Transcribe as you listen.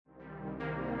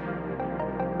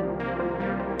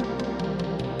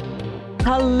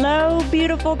Hello,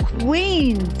 beautiful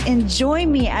queens, and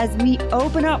join me as we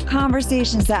open up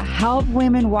conversations that help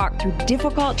women walk through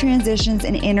difficult transitions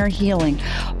and inner healing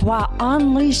while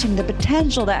unleashing the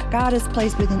potential that God has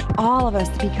placed within all of us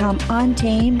to become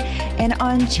untamed and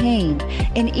unchained.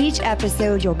 In each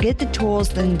episode, you'll get the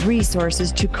tools and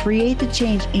resources to create the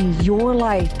change in your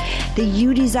life that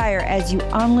you desire as you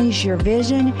unleash your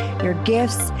vision, your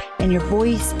gifts, and your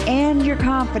voice and your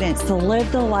confidence to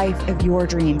live the life of your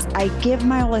dreams. I give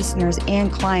my listeners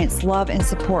and clients love and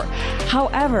support.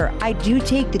 However, I do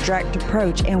take the direct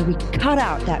approach and we cut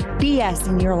out that BS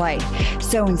in your life.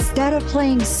 So instead of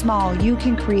playing small, you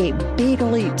can create big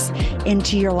leaps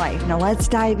into your life. Now let's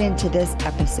dive into this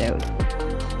episode.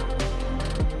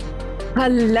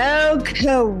 Hello,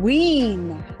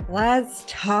 Queen. Let's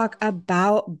talk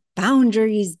about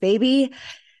boundaries, baby.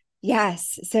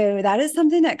 Yes. So that is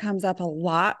something that comes up a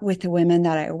lot with the women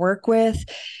that I work with.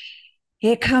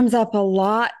 It comes up a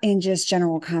lot in just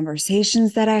general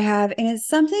conversations that I have. And it's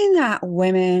something that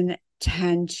women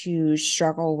tend to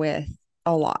struggle with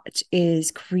a lot,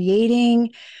 is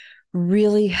creating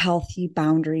really healthy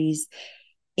boundaries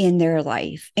in their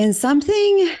life. And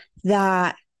something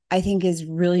that I think is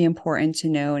really important to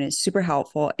know and is super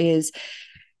helpful is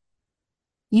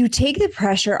you take the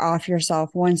pressure off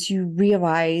yourself once you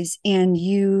realize and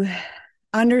you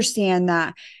understand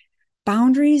that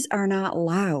boundaries are not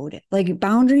loud. Like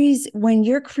boundaries, when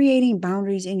you're creating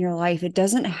boundaries in your life, it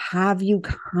doesn't have you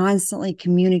constantly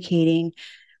communicating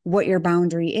what your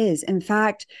boundary is. In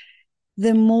fact,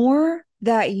 the more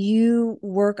that you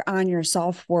work on your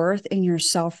self-worth and your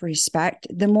self-respect,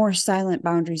 the more silent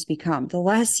boundaries become, the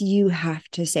less you have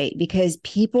to say, because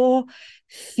people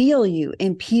feel you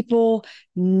and people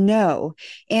know.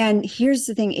 And here's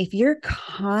the thing, if you're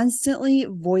constantly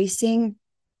voicing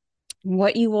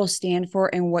what you will stand for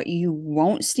and what you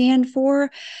won't stand for,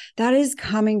 that is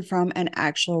coming from an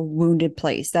actual wounded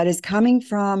place. That is coming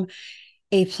from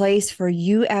a place for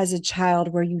you as a child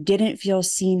where you didn't feel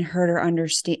seen, heard, or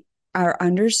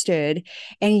understood,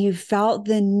 and you felt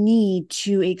the need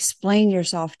to explain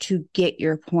yourself to get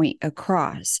your point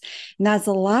across. And that's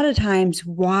a lot of times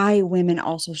why women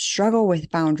also struggle with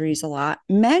boundaries a lot.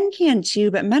 Men can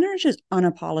too, but men are just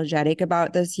unapologetic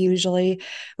about this usually,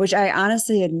 which I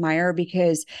honestly admire,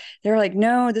 because they're like,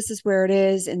 no, this is where it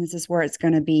is and this is where it's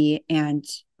going to be. And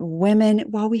women,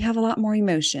 well, we have a lot more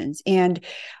emotions. And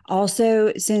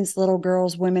also, since little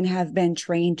girls, women have been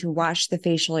trained to watch the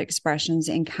facial expressions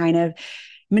and kind of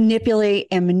manipulate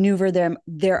and maneuver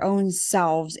their own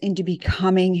selves into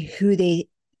becoming who they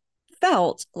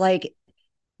felt like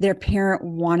their parent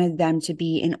wanted them to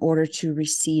be in order to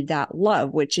receive that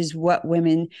love, which is what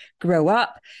women grow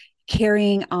up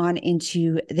carrying on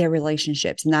into their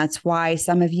relationships. And that's why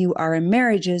some of you are in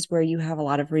marriages where you have a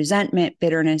lot of resentment,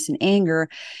 bitterness, and anger,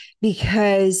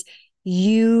 because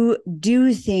you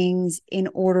do things in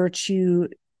order to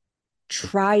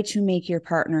try to make your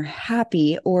partner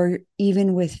happy, or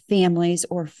even with families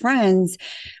or friends,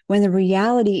 when the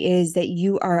reality is that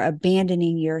you are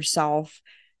abandoning yourself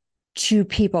to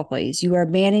people please. You are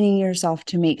abandoning yourself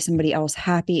to make somebody else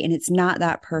happy, and it's not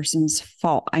that person's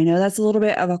fault. I know that's a little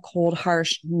bit of a cold,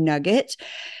 harsh nugget,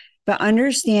 but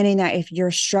understanding that if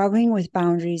you're struggling with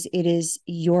boundaries, it is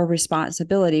your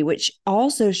responsibility, which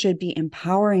also should be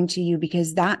empowering to you,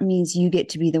 because that means you get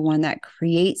to be the one that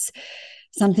creates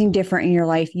something different in your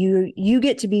life. You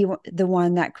get to be the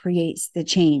one that creates the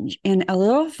change. And a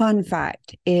little fun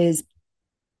fact is,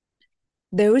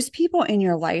 those people in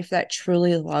your life that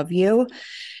truly love you,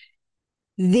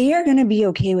 they are going to be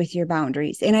okay with your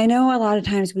boundaries. And I know a lot of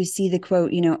times we see the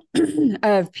quote,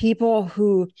 of people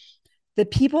who, the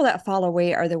people that fall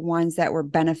away are the ones that were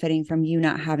benefiting from you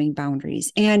not having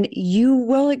boundaries. And you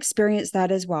will experience that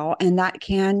as well. And that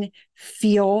can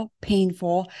feel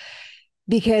painful,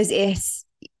 because it's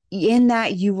in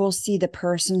that you will see the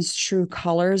person's true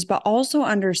colors, but also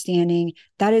understanding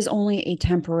that is only a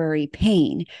temporary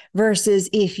pain, versus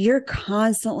if you're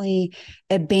constantly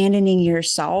abandoning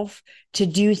yourself to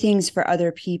do things for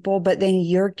other people, but then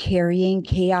you're carrying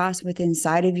chaos within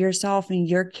inside of yourself, and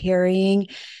you're carrying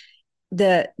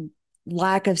the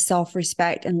lack of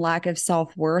self-respect and lack of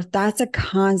self-worth. That's a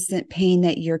constant pain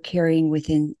that you're carrying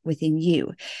within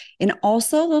you. And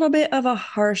also, a little bit of a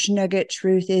harsh nugget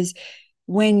truth is,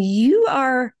 when you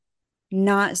are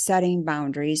not setting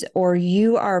boundaries or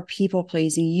you are people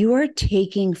pleasing, you are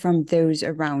taking from those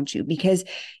around you, because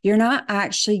you're not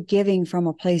actually giving from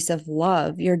a place of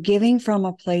love. You're giving from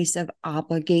a place of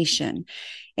obligation.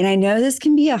 And I know this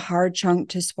can be a hard chunk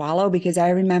to swallow, because I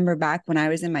remember back when I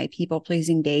was in my people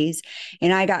pleasing days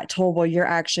and I got told, well, you're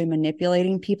actually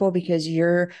manipulating people because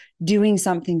you're doing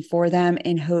something for them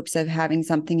in hopes of having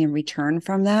something in return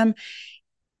from them.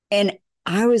 And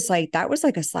I was like, that was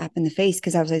like a slap in the face,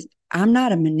 because I was like, I'm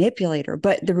not a manipulator.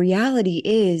 But the reality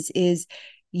is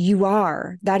you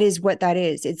are. That is what that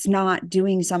is. It's not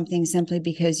doing something simply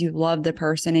because you love the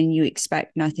person and you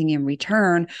expect nothing in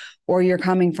return, or you're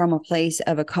coming from a place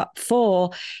of a cup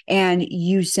full and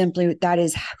you simply, that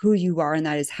is who you are and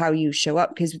that is how you show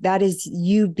up, because that is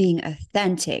you being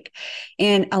authentic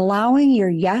and allowing your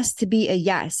yes to be a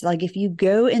yes. Like if you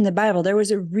go in the Bible, there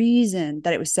was a reason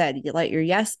that it was said, you let your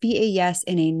yes be a yes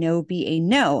and a no be a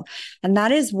no. And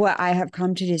that is what I have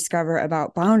come to discover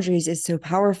about boundaries is so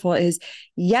powerful, is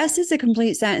yes is a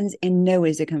complete sentence and no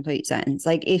is a complete sentence.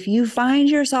 Like if you find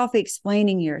yourself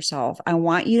explaining yourself, I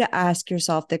want you to ask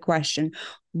yourself the question,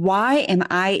 why am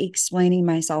I explaining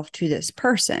myself to this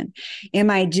person? Am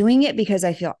I doing it because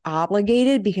I feel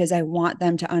obligated, because I want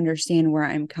them to understand where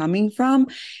I'm coming from?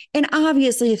 And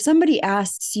obviously, if somebody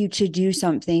asks you to do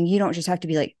something, you don't just have to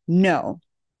be like, no.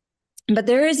 But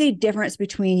there is a difference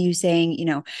between you saying,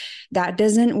 that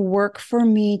doesn't work for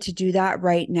me to do that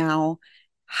right now.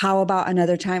 How about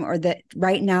another time? Or that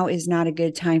right now is not a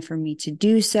good time for me to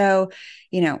do so,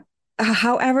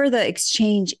 however the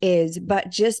exchange is,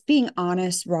 but just being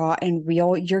honest, raw, and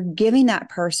real, you're giving that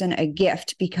person a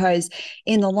gift, because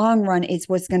in the long run, it's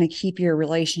what's going to keep your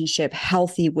relationship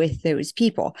healthy with those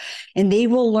people. And they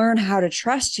will learn how to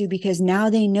trust you because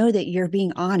now they know that you're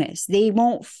being honest. They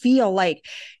won't feel like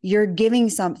you're giving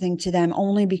something to them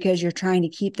only because you're trying to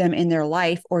keep them in their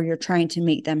life or you're trying to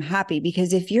make them happy.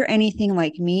 Because if you're anything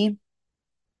like me,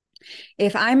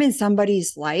 if I'm in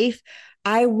somebody's life,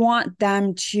 I want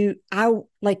them to,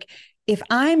 if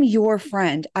I'm your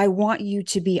friend, I want you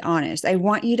to be honest. I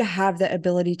want you to have the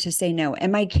ability to say no.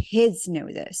 And my kids know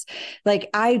this. Like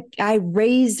I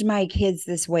raised my kids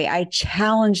this way. I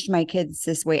challenged my kids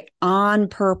this way on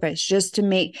purpose, just to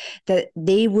make that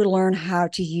they would learn how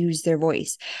to use their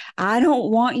voice. I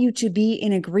don't want you to be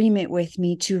in agreement with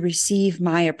me to receive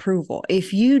my approval.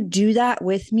 If you do that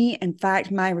with me, in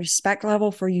fact, my respect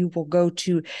level for you will go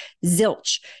to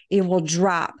zilch. It will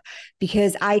drop,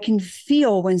 because I can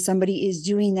feel when somebody is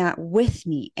doing that with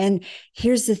me. And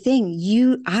here's the thing,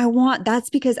 that's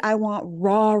because I want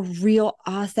raw, real,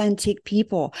 authentic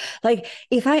people. Like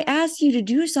if I ask you to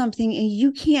do something and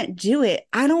you can't do it,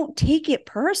 I don't take it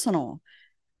personal.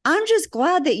 I'm just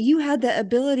glad that you had the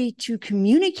ability to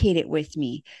communicate it with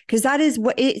me, because that is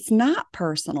what it's not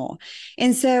personal.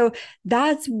 And so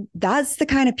that's the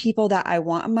kind of people that I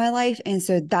want in my life. And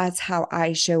so that's how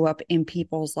I show up in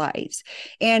people's lives.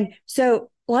 And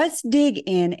so let's dig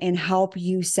in and help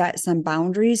you set some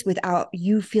boundaries without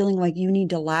you feeling like you need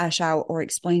to lash out or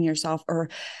explain yourself, or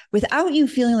without you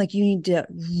feeling like you need to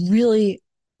really,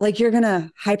 like you're going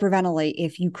to hyperventilate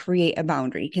if you create a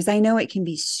boundary, because I know it can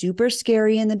be super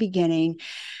scary in the beginning.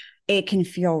 It can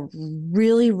feel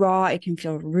really raw. It can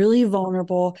feel really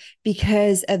vulnerable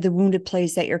because of the wounded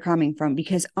place that you're coming from,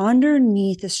 because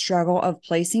underneath the struggle of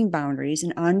placing boundaries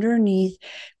and underneath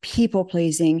people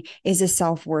pleasing is a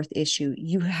self-worth issue.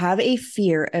 You have a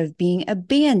fear of being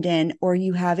abandoned, or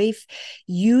you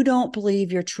don't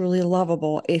believe you're truly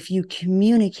lovable if you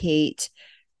communicate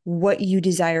what you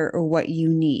desire or what you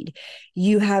need.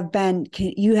 You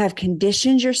have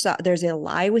conditioned yourself. There's a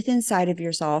lie within inside of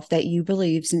yourself that you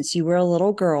believe since you were a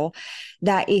little girl,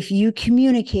 that if you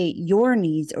communicate your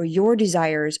needs or your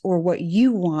desires or what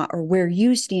you want or where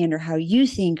you stand or how you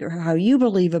think or how you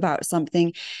believe about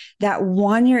something, that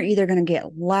one, you're either going to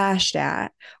get lashed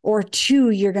at, or two,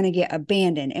 you're going to get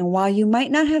abandoned. And while you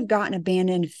might not have gotten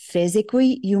abandoned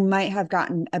physically, you might have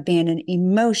gotten abandoned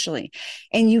emotionally.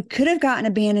 And you could have gotten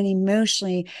abandoned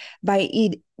emotionally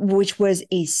which was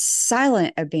a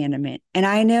silent abandonment. And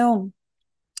I know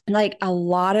like a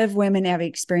lot of women have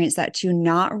experienced that too,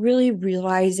 not really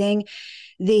realizing.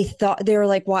 They were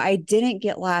like, well, I didn't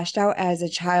get lashed out as a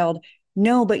child.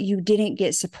 No, but you didn't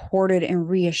get supported and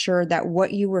reassured that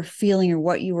what you were feeling or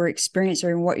what you were experiencing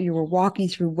or what you were walking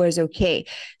through was okay.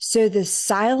 So the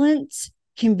silence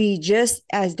can be just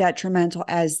as detrimental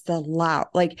as the loud.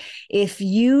 Like if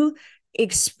you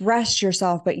expressed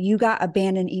yourself, but you got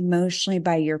abandoned emotionally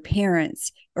by your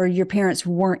parents, or your parents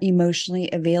weren't emotionally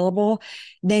available,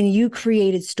 then you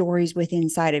created stories within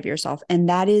inside of yourself. And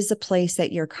that is the place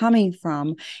that you're coming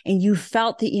from. And you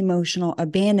felt the emotional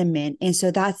abandonment. And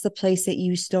so that's the place that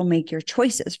you still make your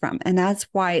choices from. And that's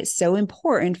why it's so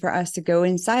important for us to go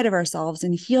inside of ourselves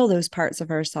and heal those parts of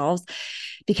ourselves,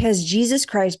 because Jesus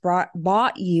Christ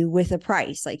bought you with a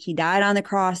price. Like he died on the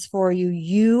cross for you.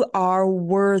 You are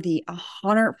worthy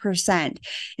 100%.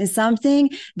 And something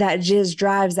that just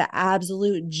drives the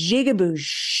absolute jigaboo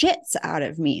shits out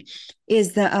of me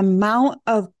is the amount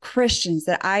of Christians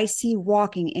that I see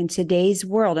walking in today's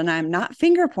world. And I'm not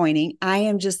finger pointing. I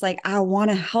am just like, I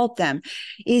want to help them.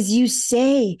 Is you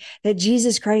say that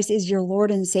Jesus Christ is your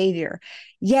Lord and Savior,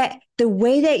 yet the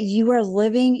way that you are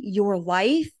living your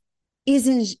life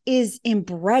is in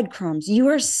breadcrumbs. You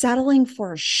are settling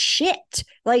for shit.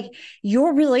 Like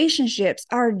your relationships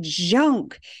are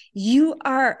junk.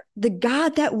 The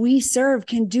God that we serve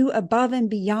can do above and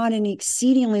beyond and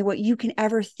exceedingly what you can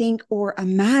ever think or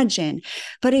imagine.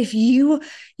 But if you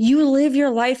live your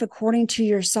life according to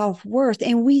your self-worth,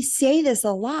 and we say this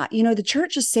a lot, the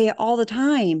churches say it all the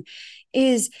time,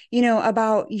 is,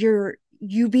 about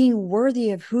you being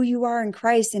worthy of who you are in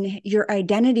Christ and your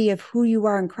identity of who you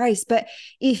are in Christ. But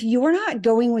if you're not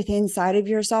going within inside of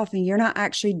yourself and you're not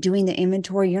actually doing the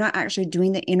inventory, you're not actually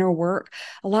doing the inner work,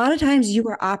 a lot of times you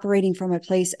are operating from a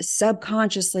place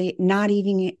subconsciously, not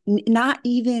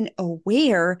even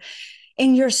aware,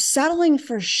 and you're settling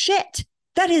for shit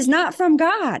that is not from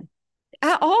God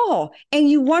at all. And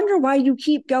you wonder why you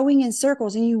keep going in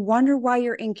circles, and you wonder why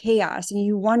you're in chaos, and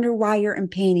you wonder why you're in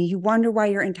pain, and you wonder why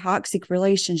you're in toxic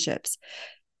relationships.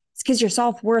 It's because your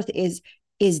self-worth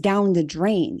is down the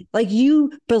drain. Like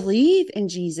you believe in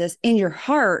Jesus in your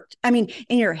heart. I mean,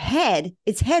 in your head,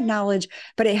 it's head knowledge,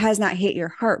 but it has not hit your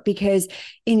heart, because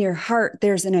in your heart,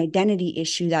 there's an identity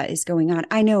issue that is going on.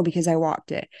 I know, because I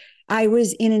walked it. I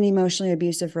was in an emotionally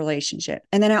abusive relationship.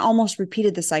 And then I almost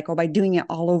repeated the cycle by doing it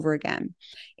all over again.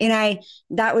 And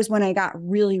that was when I got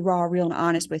really raw, real, and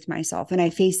honest with myself. And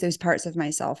I faced those parts of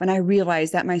myself. And I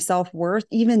realized that my self-worth,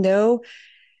 even though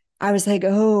I was like,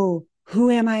 oh, who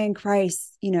am I in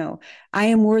Christ? I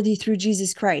am worthy through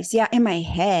Jesus Christ. Yeah, in my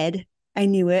head, I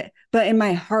knew it, but in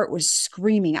my heart was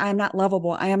screaming, I am not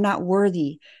lovable. I am not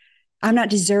worthy. I'm not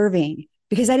deserving.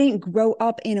 Because I didn't grow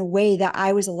up in a way that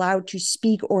I was allowed to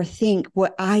speak or think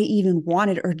what I even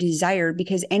wanted or desired.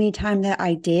 Because anytime that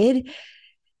I did,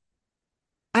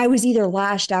 I was either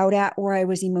lashed out at or I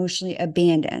was emotionally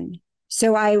abandoned.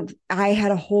 So I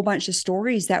had a whole bunch of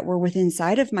stories that were within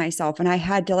inside of myself, and I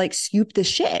had to scoop the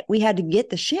shit. We had to get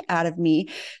the shit out of me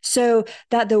so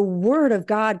that the word of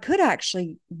God could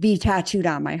actually be tattooed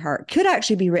on my heart, could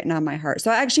actually be written on my heart.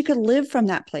 So I actually could live from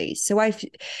that place. So I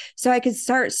could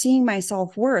start seeing my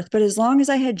self-worth. But as long as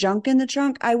I had junk in the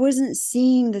trunk, I wasn't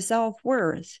seeing the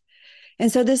self-worth. And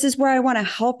so this is where I want to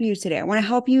help you today. I want to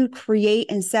help you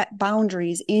create and set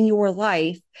boundaries in your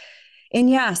life. And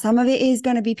yeah, some of it is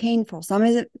going to be painful. Some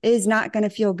of it is not going to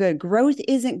feel good. Growth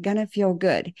isn't going to feel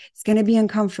good. It's going to be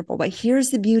uncomfortable. But here's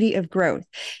the beauty of growth.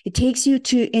 It takes you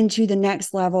into the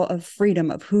next level of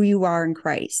freedom of who you are in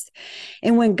Christ.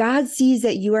 And when God sees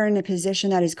that you are in a position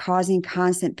that is causing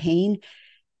constant pain,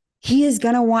 he is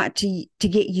going to want to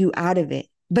get you out of it.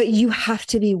 But you have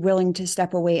to be willing to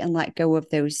step away and let go of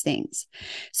those things.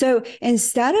 So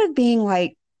instead of being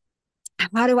like,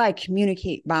 how do I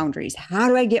communicate boundaries? How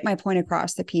do I get my point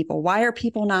across to people? Why are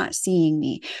people not seeing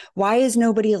me? Why is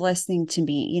nobody listening to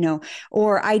me?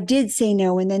 Or I did say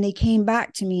no, and then they came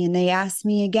back to me and they asked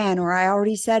me again, or I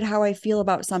already said how I feel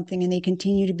about something and they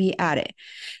continue to be at it.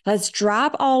 Let's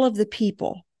drop all of the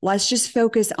people. Let's just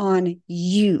focus on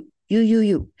you.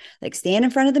 Like stand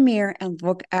in front of the mirror and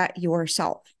look at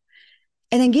yourself.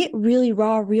 And then get really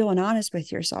raw, real, and honest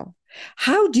with yourself.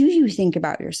 How do you think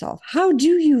about yourself? How do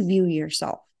you view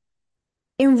yourself?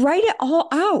 And write it all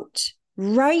out.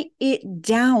 Write it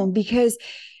down, because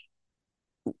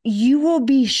you will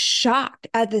be shocked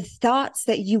at the thoughts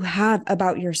that you have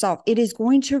about yourself. It is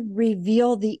going to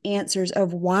reveal the answers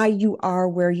of why you are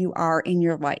where you are in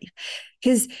your life.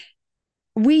 Because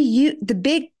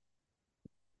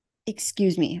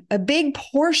a big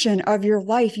portion of your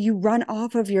life, you run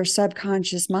off of your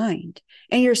subconscious mind,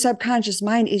 and your subconscious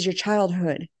mind is your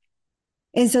childhood.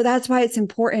 And so that's why it's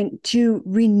important to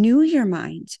renew your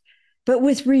mind. But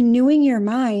with renewing your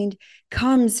mind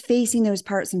comes facing those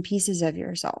parts and pieces of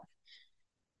yourself.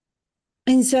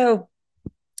 And so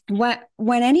when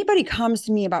anybody comes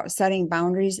to me about setting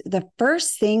boundaries, the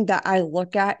first thing that I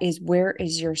look at is, where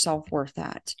is your self-worth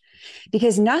at?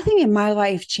 Because nothing in my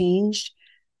life changed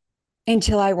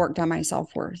until I worked on my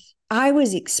self-worth. I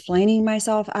was explaining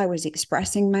myself. I was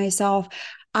expressing myself.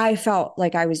 I felt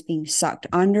like I was being sucked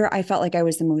under. I felt like I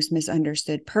was the most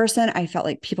misunderstood person. I felt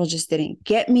like people just didn't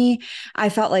get me. I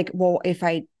felt like, well, if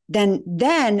I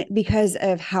then because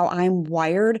of how I'm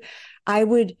wired, I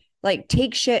would like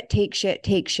take shit.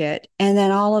 And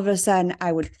then all of a sudden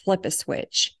I would flip a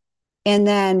switch. And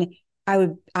then I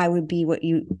would be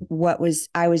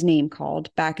I was name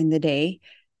called back in the day.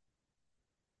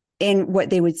 And what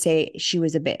they would say, she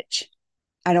was a bitch.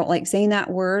 I don't like saying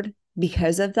that word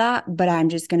because of that, but I'm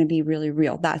just going to be really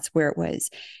real. That's where it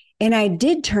was. And I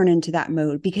did turn into that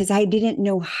mode because I didn't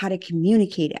know how to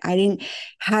communicate it.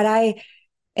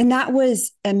 And that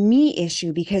was a me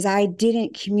issue because I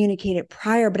didn't communicate it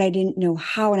prior, but I didn't know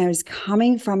how. And I was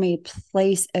coming from a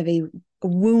place of a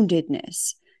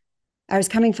woundedness. I was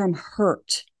coming from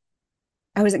hurt.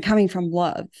 I wasn't coming from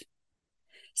love.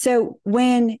 So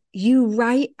when you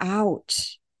write out,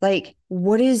 like,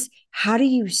 how do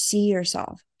you see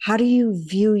yourself? How do you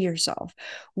view yourself?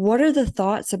 What are the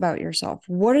thoughts about yourself?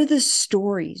 What are the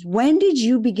stories? When did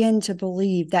you begin to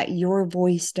believe that your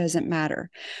voice doesn't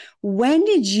matter? When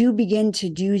did you begin to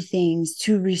do things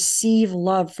to receive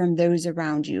love from those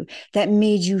around you that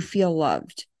made you feel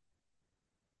loved?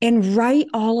 And write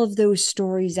all of those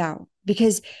stories out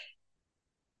because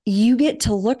you get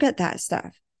to look at that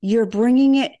stuff. You're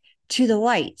bringing it to the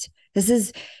light. This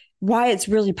is why it's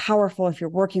really powerful if you're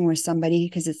working with somebody,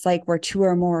 because it's like where two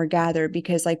or more are gathered,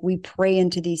 because like we pray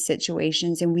into these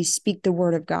situations and we speak the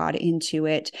word of God into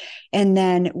it. And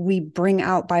then we bring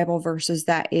out Bible verses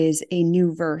that is a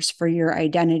new verse for your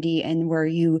identity, and where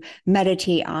you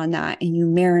meditate on that and you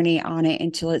marinate on it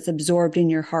until it's absorbed in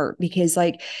your heart. Because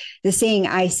like the saying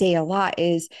I say a lot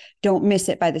is, don't miss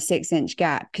it by the 6-inch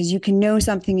gap, because you can know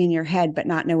something in your head, but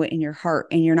not know it in your heart.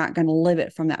 And you're not going to live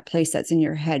it from that place that's in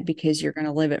your head, because you're going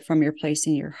to live it from your place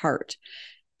in your heart.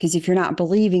 Because if you're not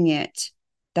believing it,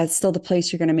 that's still the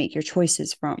place you're going to make your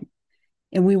choices from.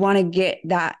 And we want to get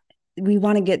that. We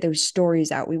want to get those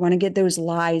stories out. We want to get those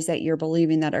lies that you're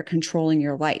believing that are controlling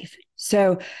your life.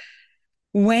 So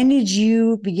when did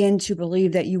you begin to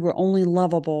believe that you were only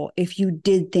lovable if you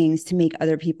did things to make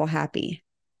other people happy?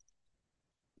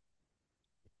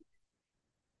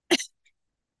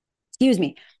 Excuse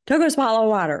me, took a swallow of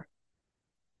water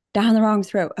down the wrong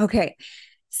throat. Okay.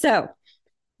 So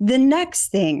the next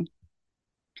thing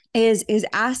is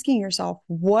asking yourself,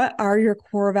 what are your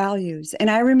core values? And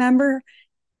I remember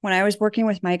when I was working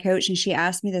with my coach and she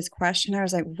asked me this question, I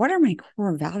was like, what are my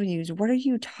core values? What are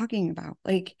you talking about?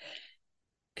 Like,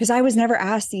 because I was never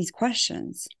asked these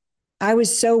questions. I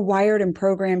was so wired and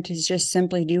programmed to just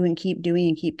simply do and keep doing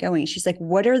and keep going. She's like,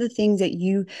 what are the things that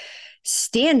you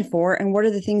stand for, and what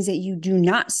are the things that you do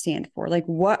not stand for? Like,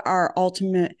 what are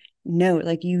ultimate no,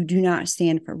 like you do not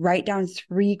stand for? Write down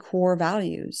 3 core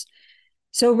values.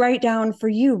 So write down for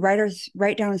you,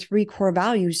 write down 3 core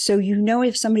values, so you know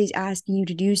if somebody's asking you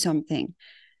to do something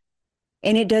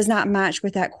and it does not match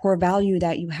with that core value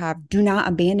that you have, do not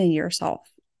abandon yourself.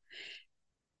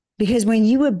 Because when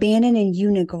you abandon and you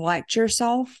neglect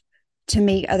yourself to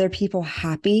make other people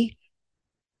happy,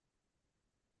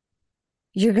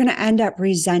 you're going to end up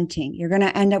resenting. You're going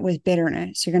to end up with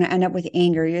bitterness. You're going to end up with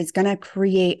anger. It's going to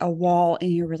create a wall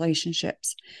in your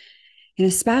relationships. And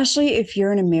especially if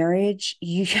you're in a marriage,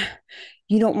 you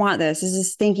don't want this. This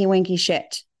is stinky winky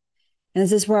shit. And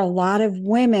this is where a lot of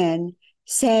women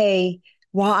say,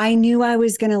 well, I knew I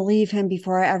was going to leave him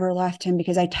before I ever left him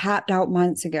because I tapped out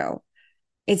months ago.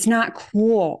 It's not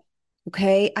cool.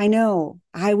 Okay. I know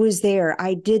I was there.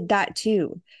 I did that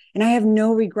too. And I have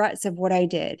no regrets of what I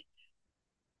did.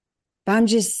 But I'm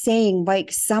just saying,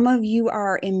 like, some of you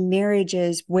are in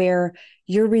marriages where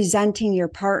you're resenting your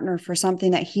partner for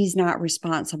something that he's not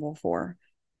responsible for.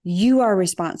 You are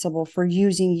responsible for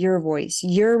using your voice.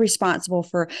 You're responsible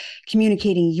for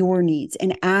communicating your needs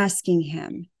and asking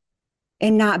him,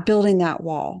 and not building that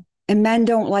wall. And men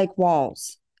don't like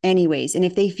walls anyways. And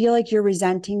if they feel like you're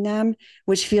resenting them,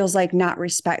 which feels like not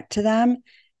respect to them,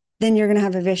 then you're going to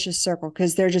have a vicious circle,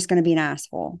 because they're just going to be an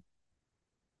asshole.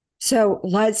 So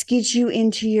let's get you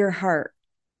into your heart.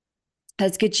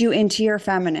 Let's get you into your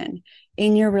feminine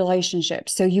in your relationship,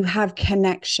 so you have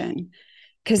connection,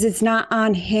 because it's not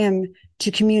on him to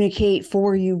communicate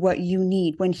for you what you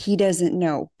need when he doesn't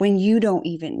know, when you don't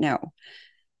even know.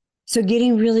 So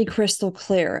getting really crystal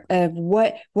clear of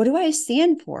what do I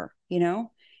stand for,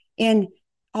 and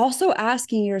also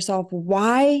asking yourself,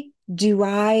 why do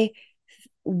I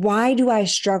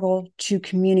struggle to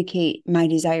communicate my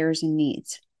desires and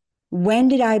needs? When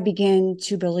did I begin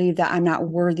to believe that I'm not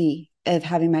worthy of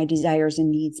having my desires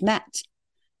and needs met?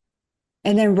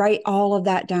 And then write all of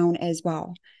that down as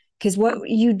well. Because what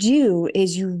you do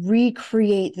is you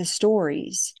recreate the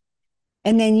stories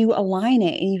and then you align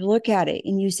it and you look at it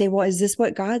and you say, well, is this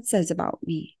what God says about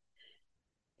me?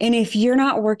 And if you're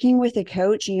not working with a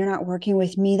coach and you're not working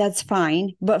with me, that's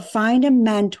fine. But find a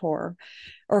mentor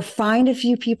or find a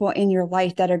few people in your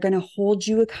life that are going to hold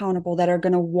you accountable, that are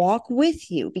going to walk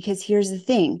with you. Because here's the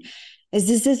thing, is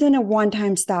this isn't a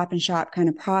one-time stop and shop kind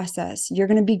of process. You're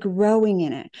going to be growing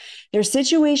in it. There's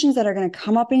situations that are going to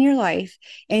come up in your life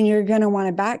and you're going to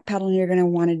want to backpedal and you're going to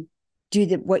want to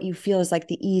do what you feel is like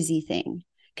the easy thing,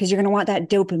 because you're going to want that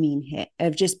dopamine hit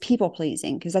of just people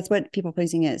pleasing, because that's what people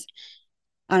pleasing is.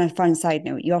 On a fun side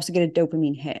note, you also get a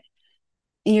dopamine hit.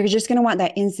 And you're just going to want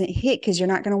that instant hit because you're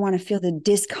not going to want to feel the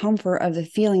discomfort of the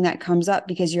feeling that comes up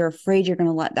because you're afraid you're going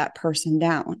to let that person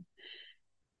down.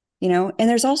 And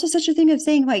there's also such a thing of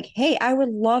saying like, hey, I would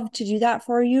love to do that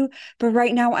for you, but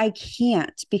right now I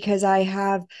can't because I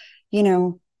have,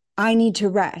 I need to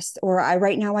rest, or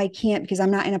right now I can't because I'm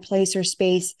not in a place or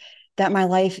space that my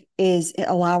life is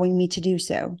allowing me to do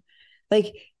so.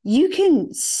 Like, you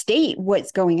can state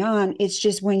what's going on. It's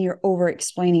just when you're over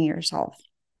explaining yourself.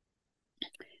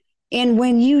 And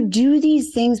when you do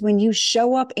these things, when you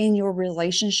show up in your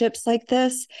relationships like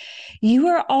this, you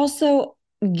are also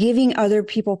giving other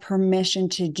people permission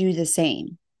to do the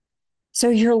same. So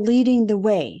you're leading the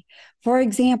way. For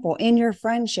example, in your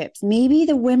friendships, maybe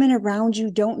the women around you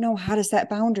don't know how to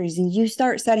set boundaries and you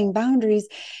start setting boundaries.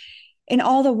 And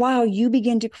all the while, you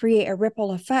begin to create a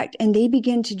ripple effect and they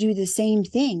begin to do the same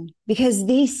thing because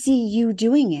they see you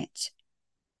doing it.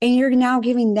 And you're now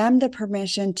giving them the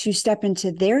permission to step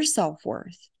into their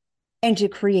self-worth and to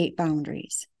create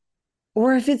boundaries.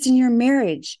 Or if it's in your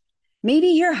marriage, maybe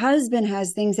your husband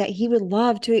has things that he would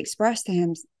love to express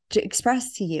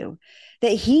to you,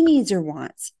 that he needs or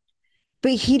wants,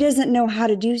 but he doesn't know how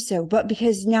to do so. But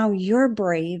because now you're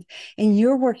brave and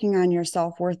you're working on your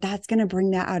self-worth, that's going to bring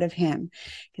that out of him.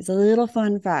 Because a little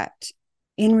fun fact,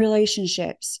 in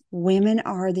relationships, women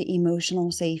are the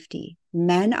emotional safety.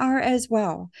 Men are as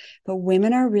well, but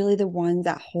women are really the ones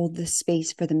that hold the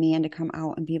space for the man to come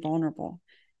out and be vulnerable.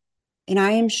 And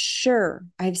I am sure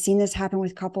I've seen this happen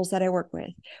with couples that I work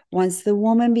with. Once the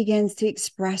woman begins to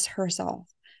express herself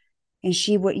and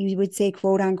she, what you would say,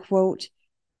 quote unquote,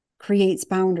 creates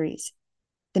boundaries,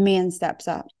 the man steps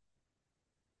up.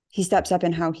 He steps up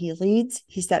in how he leads.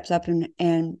 He steps up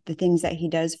in the things that he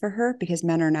does for her, because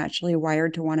men are naturally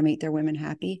wired to want to make their women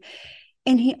happy.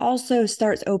 And he also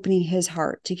starts opening his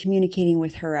heart to communicating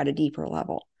with her at a deeper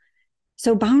level.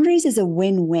 So boundaries is a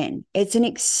win-win. It's an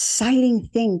exciting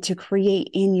thing to create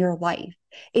in your life.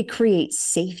 It creates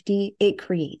safety. It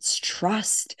creates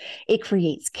trust. It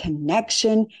creates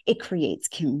connection. It creates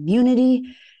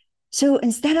community. So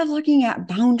instead of looking at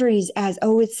boundaries as,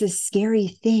 oh, it's this scary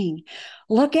thing,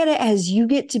 look at it as you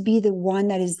get to be the one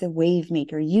that is the wave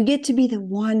maker. You get to be the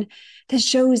one that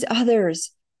shows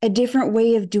others a different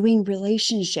way of doing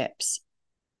relationships.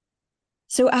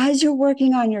 So as you're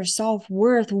working on your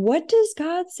self-worth, what does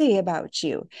God say about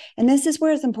you? And this is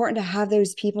where it's important to have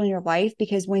those people in your life,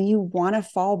 because when you want to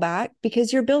fall back,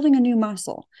 because you're building a new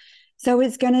muscle, so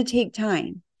it's going to take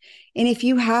time. And if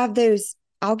you have those,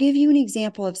 I'll give you an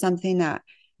example of something that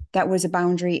was a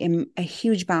boundary, and a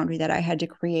huge boundary that I had to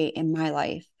create in my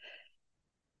life.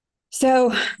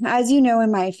 So as you know,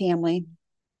 in my family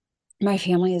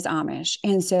is Amish.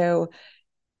 And so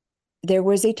there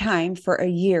was a time for a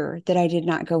year that I did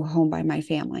not go home by my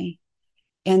family.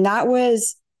 And that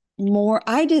was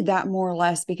I did that more or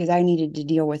less because I needed to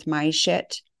deal with my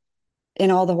shit.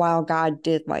 And all the while, God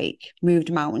did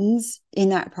moved mountains in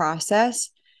that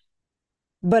process.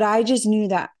 But I just knew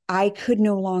that I could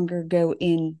no longer go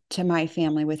into my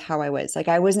family with how I was.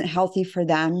 I wasn't healthy for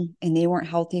them and they weren't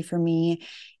healthy for me.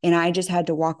 And I just had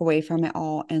to walk away from it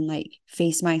all and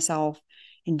face myself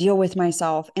and deal with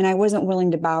myself. And I wasn't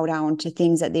willing to bow down to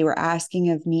things that they were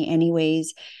asking of me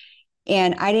anyways.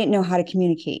 And I didn't know how to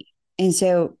communicate. And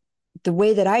so the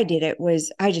way that I did it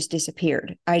was I just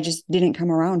disappeared. I just didn't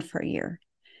come around for a year.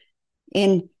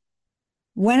 And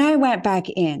when I went back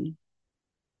in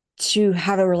to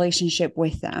have a relationship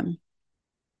with them,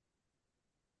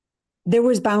 there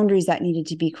was boundaries that needed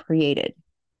to be created,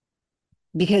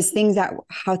 because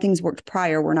how things worked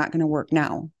prior were not going to work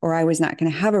now, or I was not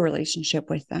going to have a relationship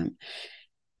with them.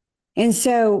 And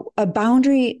so a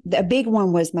big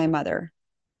one was my mother.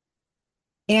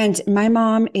 And my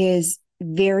mom is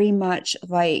very much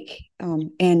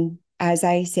and as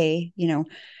I say,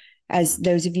 as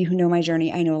those of you who know my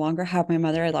journey, I no longer have my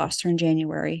mother. I lost her in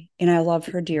January, and I love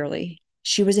her dearly.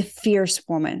 She was a fierce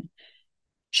woman.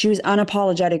 She was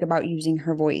unapologetic about using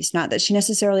her voice. Not that she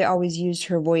necessarily always used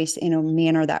her voice in a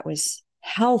manner that was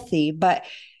healthy, but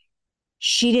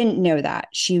she didn't know that.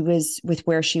 She was with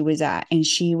where she was at, and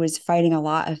she was fighting a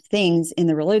lot of things in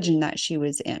the religion that she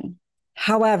was in.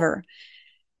 However,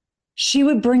 she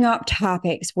would bring up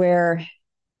topics where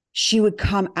she would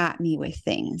come at me with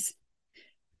things.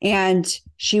 And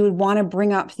she would want to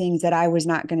bring up things that I was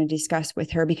not going to discuss with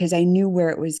her because I knew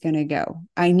where it was going to go.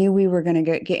 I knew we were going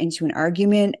to get into an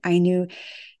argument. I knew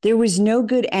there was no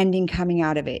good ending coming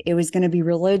out of it. It was going to be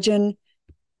religion.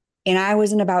 And I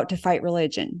wasn't about to fight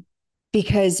religion,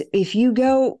 because if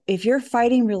you're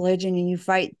fighting religion and you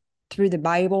fight through the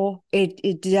Bible,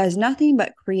 it does nothing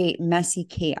but create messy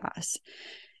chaos.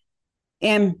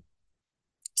 And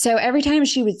so every time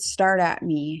she would start at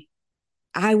me,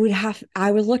 I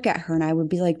would look at her and I would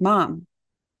be like, Mom,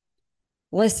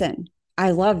 listen,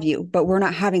 I love you, but we're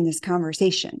not having this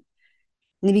conversation.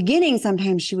 In the beginning,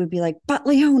 sometimes she would be like, but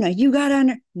Leona, you got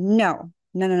to, no.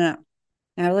 And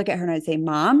I would look at her and I'd say,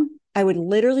 Mom, I would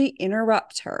literally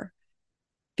interrupt her,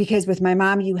 because with my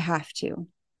mom, you have to.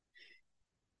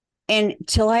 And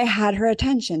till I had her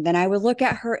attention, then I would look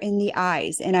at her in the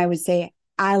eyes and I would say,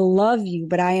 I love you,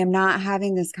 but I am not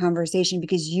having this conversation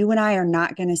because you and I are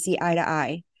not going to see eye to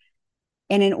eye.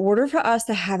 And in order for us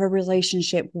to have a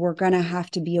relationship, we're going to have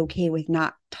to be okay with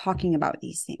not talking about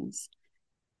these things.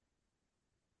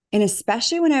 And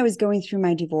especially when I was going through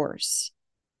my divorce,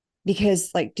 because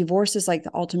like divorce is like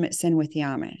the ultimate sin with the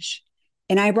Amish.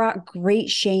 And I brought great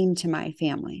shame to my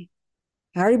family.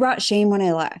 I already brought shame when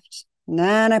I left. And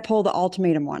then I pulled the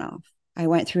ultimatum one off. I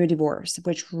went through a divorce,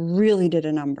 which really did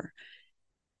a number.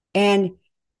 And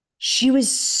she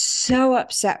was so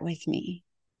upset with me.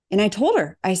 And I told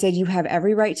her, I said, you have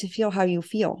every right to feel how you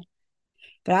feel,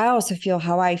 but I also feel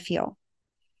how I feel.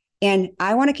 And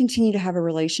I want to continue to have a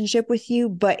relationship with you.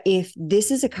 But if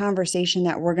this is a conversation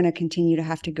that we're going to continue to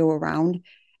have to go around,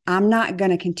 I'm not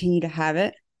going to continue to have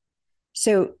it.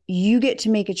 So you get to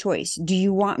make a choice. Do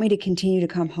you want me to continue to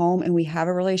come home and we have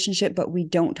a relationship, but we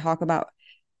don't talk about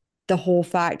the whole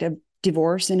fact of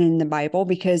divorce and in the Bible?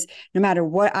 Because no matter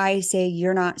what I say,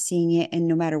 you're not seeing it. And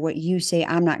no matter what you say,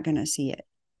 I'm not going to see it.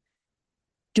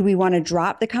 Do we want to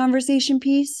drop the conversation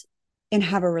piece and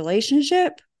have a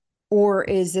relationship? Or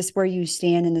is this where you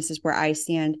stand and this is where I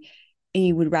stand and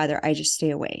you would rather I just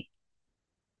stay away?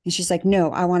 And she's like,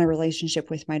 no, I want a relationship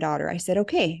with my daughter. I said,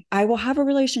 okay, I will have a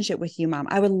relationship with you, Mom.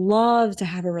 I would love to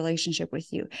have a relationship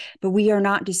with you, but we are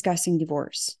not discussing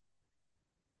divorce,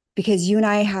 because you and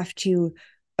I have to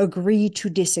agree to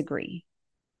disagree.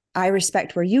 I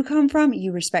respect where you come from.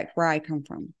 You respect where I come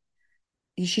from.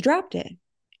 And she dropped it.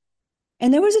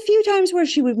 And there was a few times where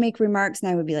she would make remarks and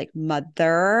I would be like,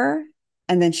 Mother.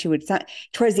 And then she would,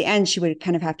 towards the end, she would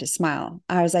kind of have to smile.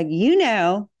 I was like,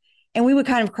 and we would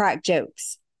kind of crack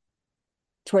jokes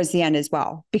towards the end as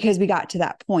well, because we got to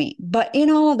that point. But in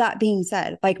all of that being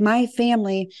said, like my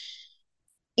family,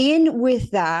 in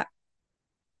with that,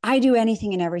 I do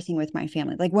anything and everything with my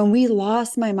family. Like when we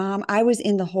lost my mom, I was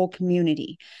in the whole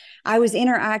community. I was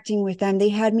interacting with them. They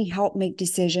had me help make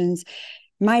decisions.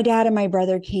 My dad and my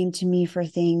brother came to me for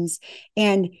things.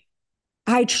 And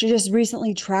I just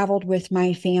recently traveled with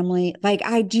my family. Like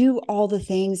I do all the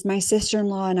things. My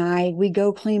sister-in-law and I, we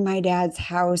go clean my dad's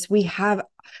house. We have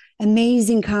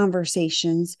amazing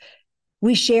conversations.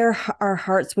 We share our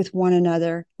hearts with one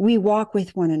another. We walk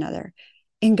with one another.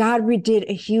 And God did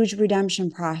a huge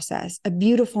redemption process, a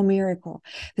beautiful miracle.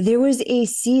 But there was a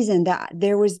season that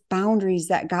there was boundaries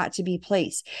that got to be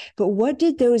placed. But what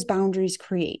did those boundaries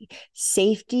create?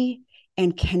 Safety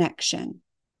and connection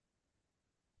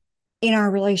in our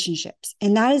relationships.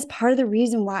 And that is part of the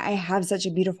reason why I have such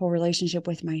a beautiful relationship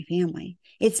with my family.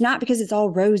 It's not because it's all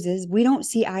roses. We don't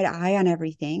see eye to eye on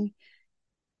everything.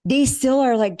 They still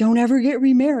are like, don't ever get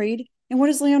remarried. And what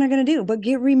is Leona going to do but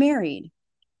get remarried?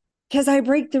 Because I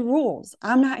break the rules.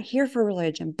 I'm not here for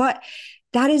religion, but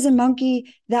that is a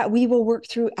monkey that we will work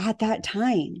through at that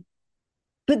time.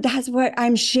 But that's what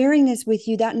I'm sharing this with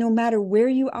you, that no matter where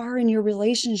you are in your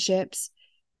relationships,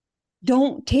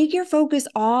 don't take your focus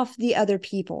off the other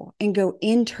people and go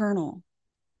internal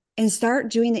and start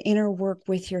doing the inner work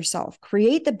with yourself.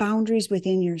 Create the boundaries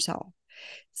within yourself.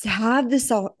 Have the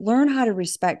self, learn how to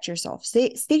respect yourself.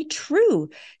 Stay true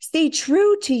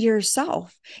to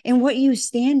yourself and what you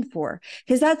stand for,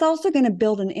 because that's also going to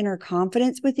build an inner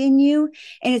confidence within you.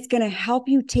 And it's going to help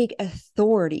you take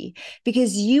authority,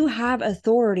 because you have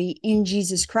authority in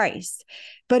Jesus Christ.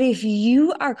 But if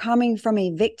you are coming from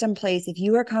a victim place, if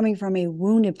you are coming from a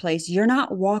wounded place, you're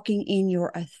not walking in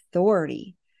your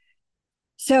authority.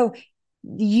 So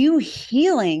you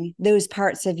healing those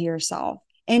parts of yourself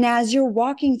And as you're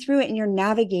walking through it and you're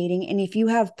navigating, and if you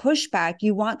have pushback,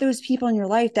 you want those people in your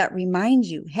life that remind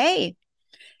you, hey,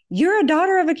 you're a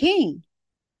daughter of a king.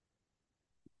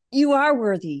 You are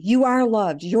worthy. You are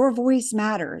loved. Your voice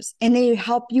matters. And they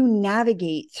help you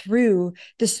navigate through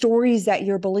the stories that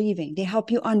you're believing. They help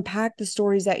you unpack the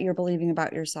stories that you're believing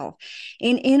about yourself.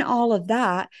 And in all of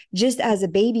that, just as a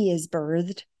baby is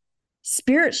birthed,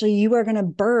 spiritually, you are going to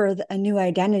birth a new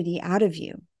identity out of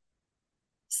you.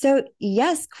 So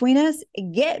yes, Queeness,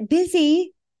 get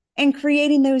busy and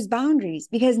creating those boundaries,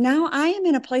 because now I am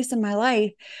in a place in my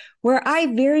life where I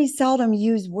very seldom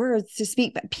use words to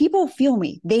speak, but people feel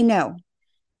me. They know.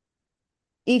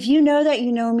 If you know that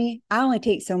you know me, I only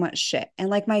take so much shit. And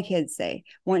like my kids say,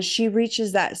 once she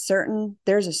reaches there's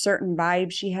a certain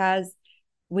vibe she has,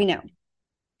 we know.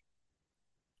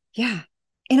 Yeah.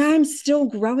 And I'm still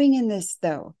growing in this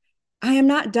though. I am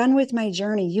not done with my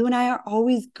journey. You and I are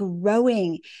always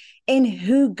growing in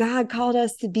who God called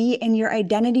us to be and your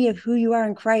identity of who you are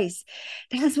in Christ.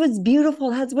 That's what's beautiful.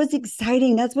 That's what's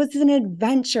exciting. That's what's an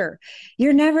adventure.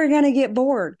 You're never going to get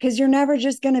bored because you're never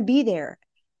just going to be there.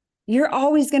 You're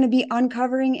always going to be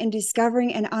uncovering and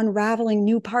discovering and unraveling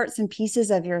new parts and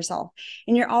pieces of yourself.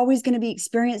 And you're always going to be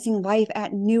experiencing life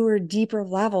at newer, deeper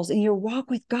levels. And your walk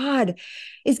with God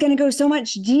is going to go so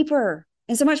much deeper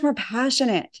and so much more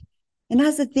passionate. And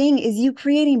that's the thing, is you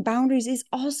creating boundaries is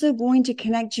also going to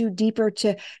connect you deeper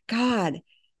to God,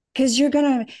 because you're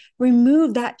going to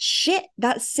remove that shit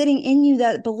that's sitting in you,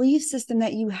 that belief system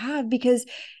that you have, because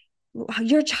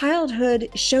your childhood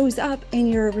shows up in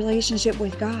your relationship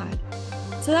with God.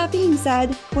 So that being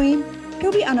said, Queen,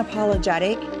 go be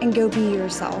unapologetic and go be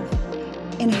yourself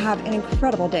and have an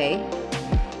incredible day.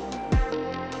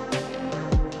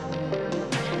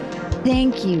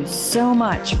 Thank you so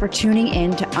much for tuning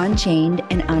in to Unchained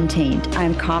and Untamed.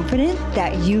 I'm confident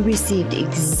that you received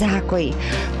exactly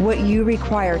what you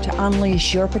require to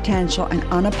unleash your potential and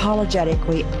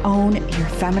unapologetically own your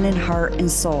feminine heart and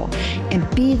soul and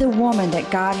be the woman that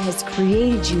God has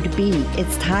created you to be.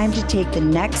 It's time to take the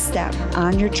next step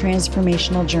on your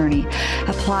transformational journey.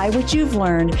 Apply what you've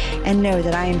learned and know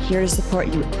that I am here to support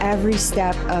you every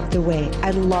step of the way.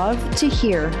 I'd love to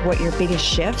hear what your biggest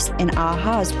shifts and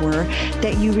ahas were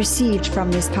that you received from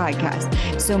this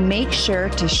podcast. So make sure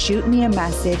to shoot me a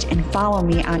message and follow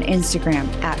me on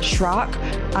Instagram at Schrock_Leona.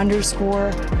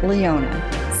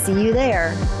 See you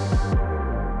there.